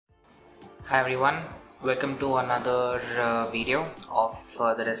Hi everyone, welcome to another video of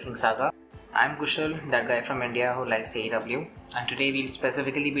the Wrestling Saga. I'm Kushal, that guy from India who likes AEW, and today we'll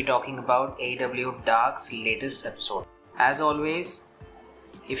specifically be talking about AEW Dark's latest episode. As always,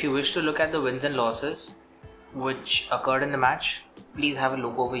 if you wish to look at the wins and losses which occurred in the match, please have a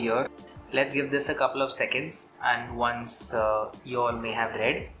look over here. Let's give this a couple of seconds, and once you all may have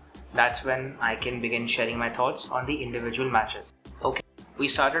read, that's when I can begin sharing my thoughts on the individual matches. Okay. We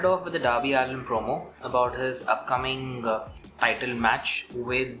started off with the Darby Allen promo about his upcoming title match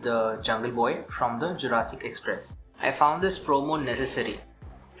with Jungle Boy from the Jurassic Express. I found this promo necessary.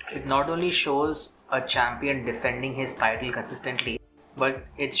 It not only shows a champion defending his title consistently, but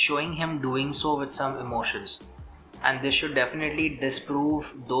it's showing him doing so with some emotions. And this should definitely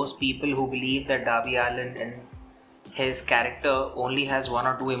disprove those people who believe that Darby Allen in his character only has one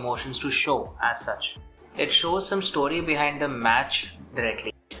or two emotions to show as such. It shows some story behind the match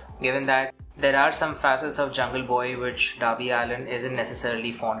directly, given that there are some facets of Jungle Boy which Darby Allen isn't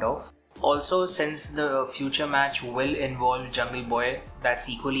necessarily fond of. Also, since the future match will involve Jungle Boy, that's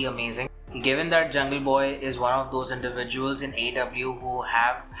equally amazing. Given that Jungle Boy is one of those individuals in AEW who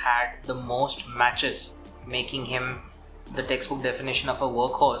have had the most matches, making him the textbook definition of a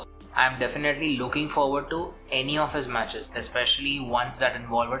workhorse, I'm definitely looking forward to any of his matches, especially ones that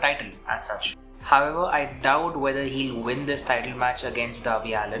involve a title as such. However, I doubt whether he'll win this title match against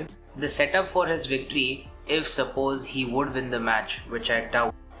Darby Allin. The setup for his victory, if suppose he would win the match, which I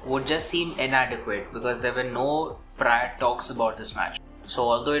doubt, would just seem inadequate because there were no prior talks about this match. So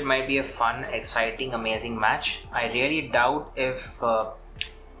although it might be a fun, exciting, amazing match, I really doubt if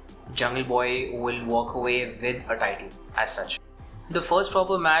Jungle Boy will walk away with a title as such. The first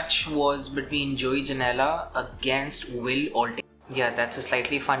proper match was between Joey Janela against Will AllDay. Yeah, that's a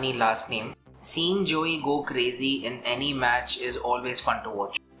slightly funny last name. Seeing Joey go crazy in any match is always fun to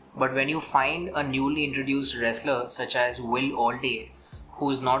watch. But when you find a newly introduced wrestler such as Will AllDay,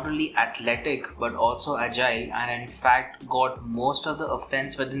 who is not only athletic but also agile and in fact got most of the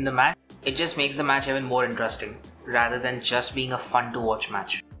offense within the match, it just makes the match even more interesting rather than just being a fun to watch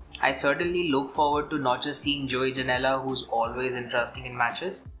match. I certainly look forward to not just seeing Joey Janela, who's always interesting in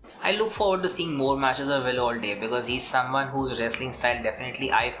matches. I look forward to seeing more matches of Will AllDay because he's someone whose wrestling style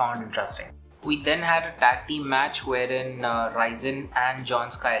definitely I found interesting. We then had a tag team match wherein Ryzin and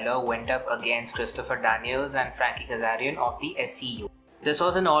Skyler went up against Christopher Daniels and Frankie Kazarian of the SCU. This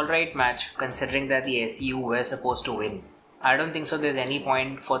was an alright match considering that the SCU were supposed to win. I don't think so there's any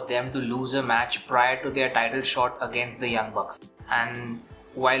point for them to lose a match prior to their title shot against the Young Bucks. And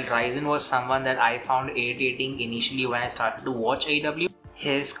while Ryzin was someone that I found irritating initially when I started to watch AEW,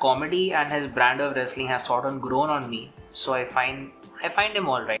 his comedy and his brand of wrestling have sort of grown on me, so I find him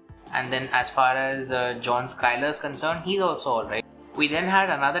alright. And then as far as Skyler is concerned, he's also alright. We then had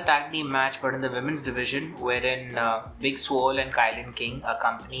another tag team match but in the women's division wherein Big Swole and Kilynn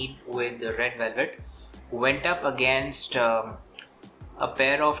accompanied with Red Velvet went up against a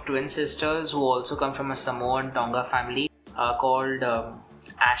pair of twin sisters who also come from a Samoan Tonga family called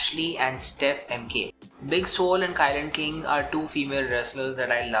Ashley and Steff MK. Big Swole and Kilynn are two female wrestlers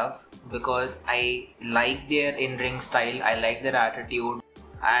that I love because I like their in-ring style, I like their attitude,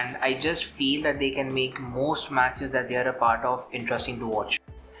 and I just feel that they can make most matches that they are a part of interesting to watch.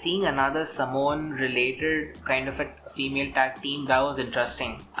 Seeing another Samoan related kind of a female tag team, that was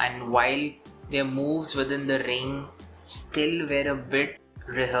interesting, and while their moves within the ring still were a bit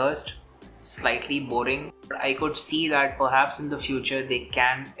rehearsed, slightly boring, I could see that perhaps in the future they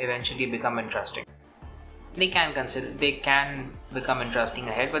can eventually become interesting. They can become interesting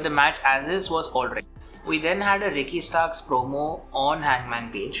ahead, but the match as is was alright. We then had a Ricky Starks promo on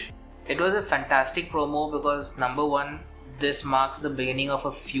Hangman Page. It was a fantastic promo because number one, this marks the beginning of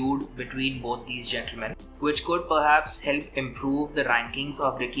a feud between both these gentlemen, which could perhaps help improve the rankings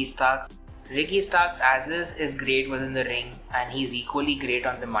of Ricky Starks. Ricky Starks as is great within the ring and he's equally great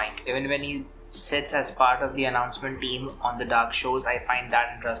on the mic. Even when he sits as part of the announcement team on the Dark shows, I find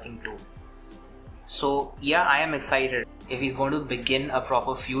that interesting too. So yeah, I am excited. If he's going to begin a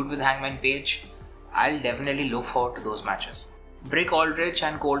proper feud with Hangman Page, I'll definitely look forward to those matches. Brick Aldridge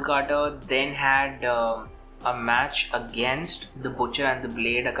and Cole Karter then had a match against the Butcher and the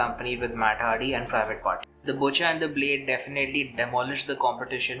Blade accompanied with Matt Hardy and Private Party. The Butcher and the Blade definitely demolished the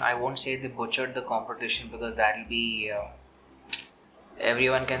competition. I won't say they butchered the competition because that'll be...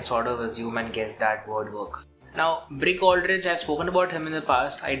 everyone can sort of assume and guess that word work. Now, Brick Aldridge, I've spoken about him in the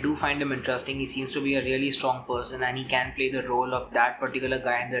past. I do find him interesting. He seems to be a really strong person and he can play the role of that particular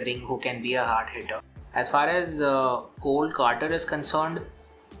guy in the ring who can be a hard hitter. As far as Cole Karter is concerned,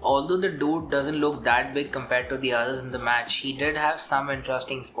 Although the dude doesn't look that big compared to the others in the match, he did have some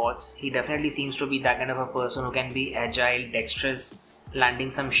interesting spots. He definitely seems to be that kind of a person who can be agile, dexterous, landing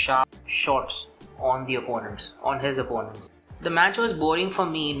some sharp shots on his opponents. The match was boring for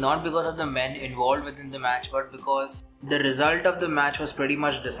me, not because of the men involved within the match, but because the result of the match was pretty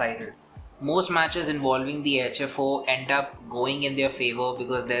much decided. Most matches involving the HFO end up going in their favor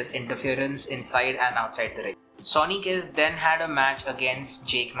because there's interference inside and outside the ring. Sonny then had a match against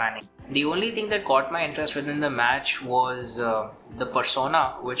Jake Manning. The only thing that caught my interest within the match was the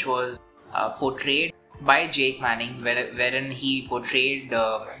persona which was portrayed by Jake Manning, wherein he portrayed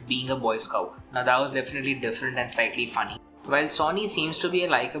being a Boy Scout. Now that was definitely different and slightly funny. While Sonny seems to be a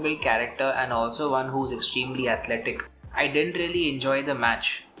likable character and also one who's extremely athletic, I didn't really enjoy the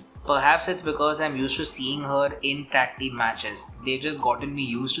match. Perhaps it's because I'm used to seeing her in tag team matches. They've just gotten me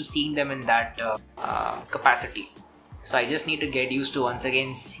used to seeing them in that capacity. So I just need to get used to once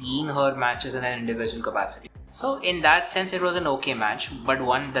again seeing her matches in an individual capacity. So in that sense it was an okay match, but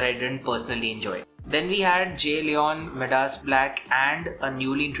one that I didn't personally enjoy. Then we had Lyon, Midas Black and a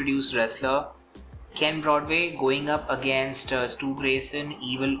newly introduced wrestler, Ken Broadway, going up against Stu Grayson,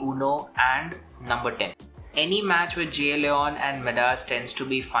 Evil Uno and Number 10. Any match with Lyon and Midas tends to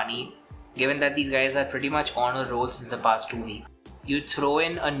be funny, given that these guys are pretty much on a roll since the past 2 weeks. You throw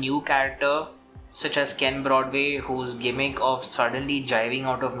in a new character such as Ken Broadway, whose gimmick of suddenly jiving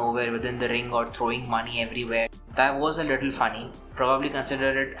out of nowhere within the ring or throwing money everywhere, that was a little funny. Probably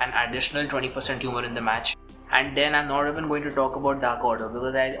consider it an additional 20% humor in the match. And then I'm not even going to talk about Dark Order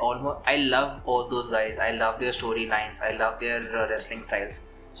because I love all those guys. I love their storylines. I love their wrestling styles.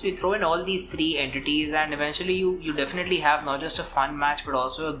 So you throw in all these three entities and eventually you definitely have not just a fun match but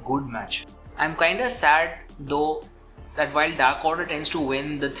also a good match. I'm kinda sad though that while Dark Order tends to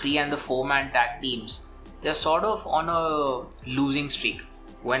win the 3 and the 4-man tag teams, they're sort of on a losing streak.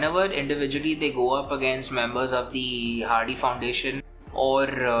 Whenever individually they go up against members of the Hardy Foundation or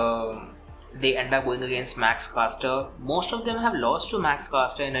they end up going against Max Caster, most of them have lost to Max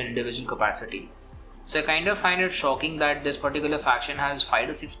Caster in an individual capacity. So I kind of find it shocking that this particular faction has 5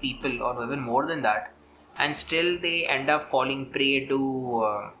 to 6 people or even more than that, and still they end up falling prey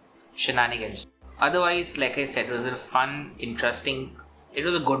to shenanigans. Otherwise, like I said, it was a fun, interesting, it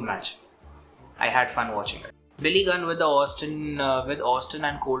was a good match. I had fun watching it. Billy Gunn with Austin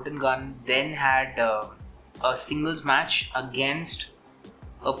and Colton Gunn then had a singles match against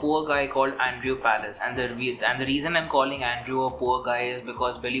a poor guy called Andrew Palace, and the reason I'm calling Andrew a poor guy is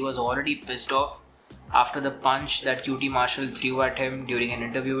because Billy was already pissed off after the punch that QT Marshall threw at him during an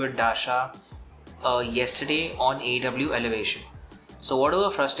interview with Dasha yesterday on AEW Elevation. So whatever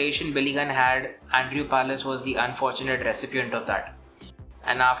frustration Billy Gunn had, Andrew Palace was the unfortunate recipient of that.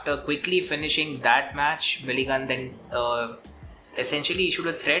 And after quickly finishing that match, Billy Gunn then essentially issued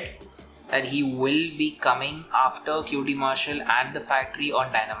a threat that he will be coming after QT Marshall and the Factory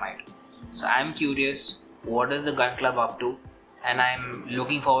on Dynamite. So I'm curious, what is the Gun Club up to? And I'm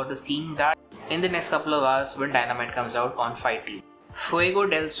looking forward to seeing that in the next couple of hours when Dynamite comes out on Fight TV. Fuego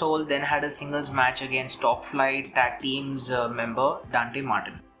del Sol then had a singles match against Top Flight Tag Team's member Dante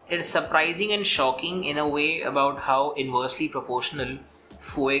Martin. It is surprising and shocking in a way about how inversely proportional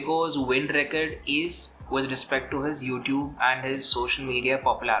Fuego's win record is with respect to his YouTube and his social media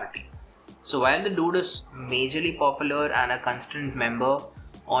popularity. So while the dude is majorly popular and a constant member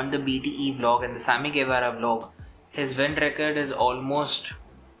on the BTE vlog and the Sammy Guevara vlog, his win record is almost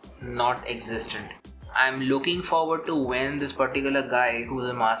not existent. I'm looking forward to when this particular guy, who's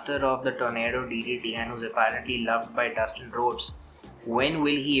a master of the Tornado DDT and who's apparently loved by Dustin Rhodes, when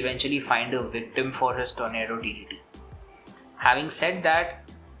will he eventually find a victim for his Tornado DDT? Having said that,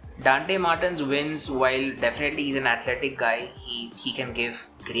 Dante Martin's wins, while definitely he's an athletic guy, he can give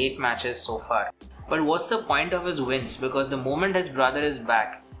great matches so far. But what's the point of his wins? Because the moment his brother is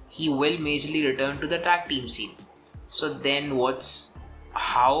back, he will majorly return to the tag team scene. So then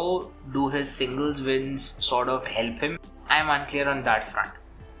how do his singles wins sort of help him? I'm unclear on that front.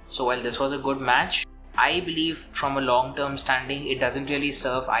 So while this was a good match, I believe from a long-term standing, it doesn't really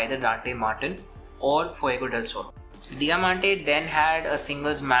serve either Dante Martin or Fuego del Sol. Diamanté then had a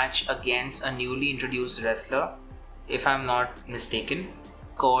singles match against a newly introduced wrestler, if I'm not mistaken,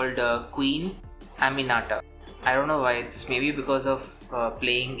 called Queen Aminata. I don't know why, it's maybe because of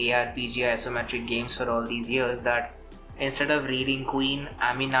playing ARPG isometric games for all these years that instead of reading Queen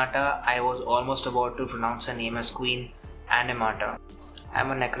Aminata, I was almost about to pronounce her name as Queen Animata. I'm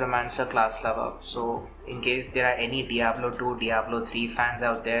a Necromancer class lover, so in case there are any Diablo 2, Diablo 3 fans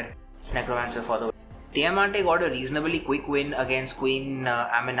out there, Necromancer for the win. Diamanté got a reasonably quick win against Queen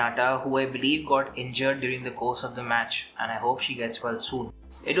Aminata, who I believe got injured during the course of the match, and I hope she gets well soon.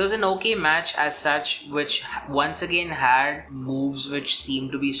 It was an okay match as such, which once again had moves which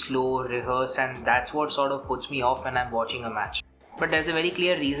seemed to be slow, rehearsed, and that's what sort of puts me off when I'm watching a match. But there's a very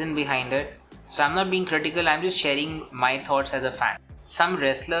clear reason behind it, so I'm not being critical, I'm just sharing my thoughts as a fan. Some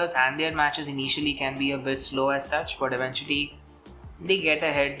wrestlers and their matches initially can be a bit slow as such, but eventually they get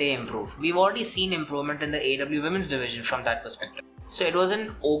ahead, they improve. We've already seen improvement in the AEW women's division from that perspective. So it was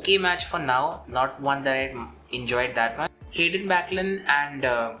an okay match for now, not one that I enjoyed that much. Hayden, Backlund and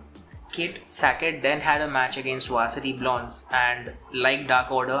Sackett then had a match against Varsity Blondes, and like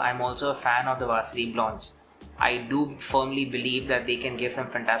Dark Order, I'm also a fan of the Varsity Blondes. I do firmly believe that they can give some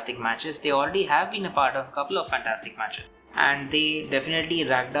fantastic matches. They already have been a part of a couple of fantastic matches, and they definitely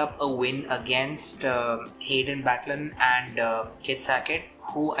racked up a win against Hayden, Backlund and Sackett,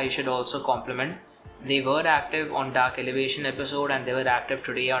 who I should also compliment. They were active on Dark Elevation episode and they were active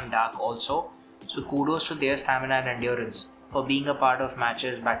today on Dark also. So kudos to their stamina and endurance for being a part of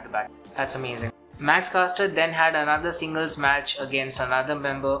matches back to back. That's amazing. Max Caster then had another singles match against another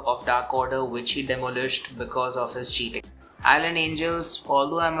member of Dark Order, which he demolished because of his cheating. Allin Angels,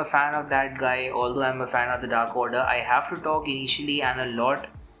 although I'm a fan of that guy, although I'm a fan of the Dark Order, I have to talk initially and a lot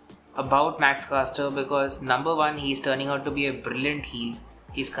about Max Caster because number one, he's turning out to be a brilliant heel.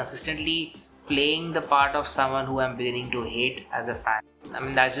 He's consistently playing the part of someone who I'm beginning to hate as a fan. I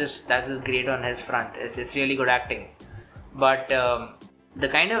mean, that's just great on his front. It's really good acting. But the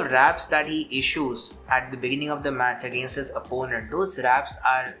kind of raps that he issues at the beginning of the match against his opponent, those raps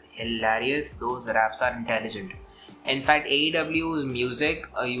are hilarious. Those raps are intelligent. In fact, AEW's music,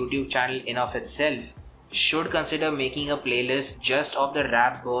 a YouTube channel in of itself, should consider making a playlist just of the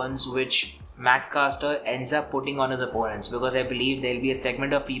rap burns which Max Caster ends up putting on his opponents, because I believe there'll be a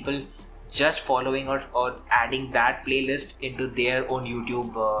segment of people just following or adding that playlist into their own YouTube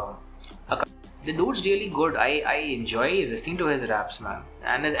account. The dude's really good. I enjoy listening to his raps, man,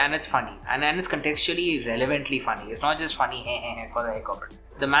 and it's funny and it's contextually relevantly funny. It's not just funny for the heck of it.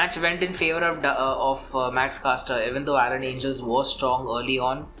 The match went in favor of Max Caster, even though Allin Angels was strong early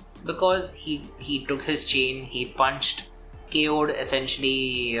on, because he took his chain, he punched, KO'd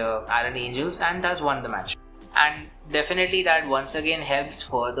essentially Allin Angels, and thus won the match. And definitely that once again helps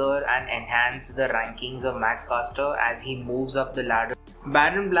further and enhance the rankings of Max Caster as he moves up the ladder.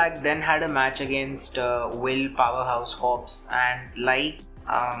 Baron Black then had a match against Will Powerhouse Hobbs, and like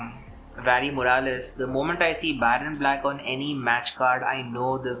Barry Morales, the moment I see Baron Black on any match card, I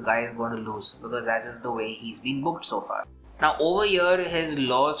know this guy is going to lose, because that is the way he's been booked so far. Now over here, his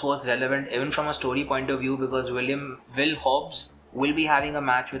loss was relevant even from a story point of view, because Will Hobbs will be having a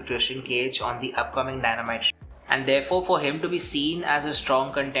match with Christian Cage on the upcoming Dynamite show. And therefore, for him to be seen as a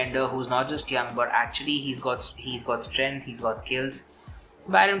strong contender who's not just young, but actually he's got strength, he's got skills,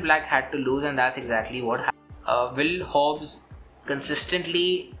 Baron Black had to lose, and that's exactly what happened. Will Hobbs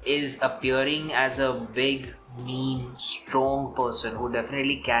consistently is appearing as a big, mean, strong person who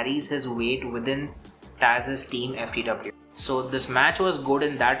definitely carries his weight within Tazz's team FTW. So this match was good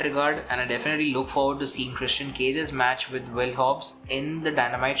in that regard, and I definitely look forward to seeing Christian Cage's match with Will Hobbs in the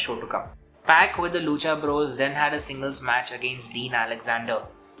Dynamite show to come. Pac with the Lucha Bros then had a singles match against Dean Alexander.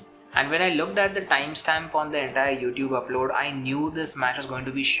 And when I looked at the timestamp on the entire YouTube upload, I knew this match was going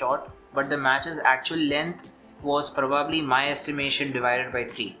to be short, but the match's actual length was probably my estimation divided by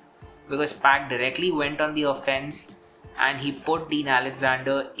 3. Because Pac directly went on the offense and he put Dean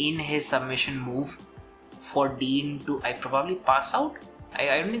Alexander in his submission move for Dean to probably pass out. I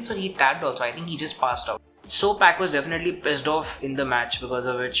don't think so, he tapped also, I think he just passed out. So Pac was definitely pissed off in the match, because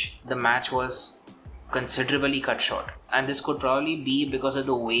of which the match was considerably cut short. And this could probably be because of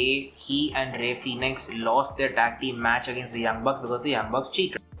the way he and Rey Fenix lost their tag team match against the Young Bucks, because the Young Bucks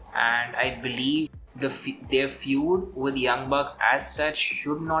cheated. And I believe their feud with Young Bucks as such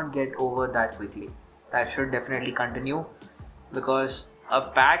should not get over that quickly. That should definitely continue, because a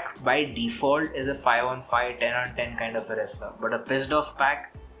Pac by default is a 5-on-5, 10-on-10 kind of a wrestler, but a pissed off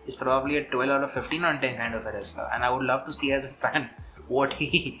Pac is probably a 12 out of 15 on 10 kind of a wrestler, and I would love to see as a fan what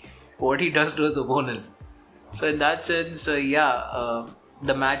he does to his opponents. So in that sense, the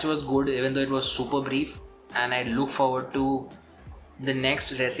match was good, even though it was super brief, and I look forward to the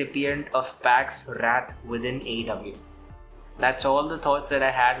next recipient of Pac's wrath within AEW. That's all the thoughts that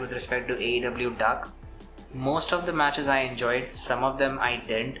I had with respect to AEW Dark. Most of the matches I enjoyed, some of them I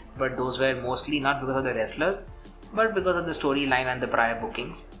didn't, but those were mostly not because of the wrestlers, but because of the storyline and the prior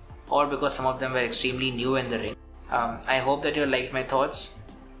bookings, or because some of them were extremely new in the ring. I hope that you liked my thoughts.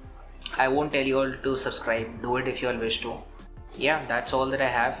 I won't tell you all to subscribe, do it if you all wish to. Yeah, that's all that I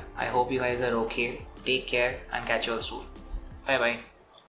have. I hope you guys are okay. Take care and catch you all soon. Bye bye.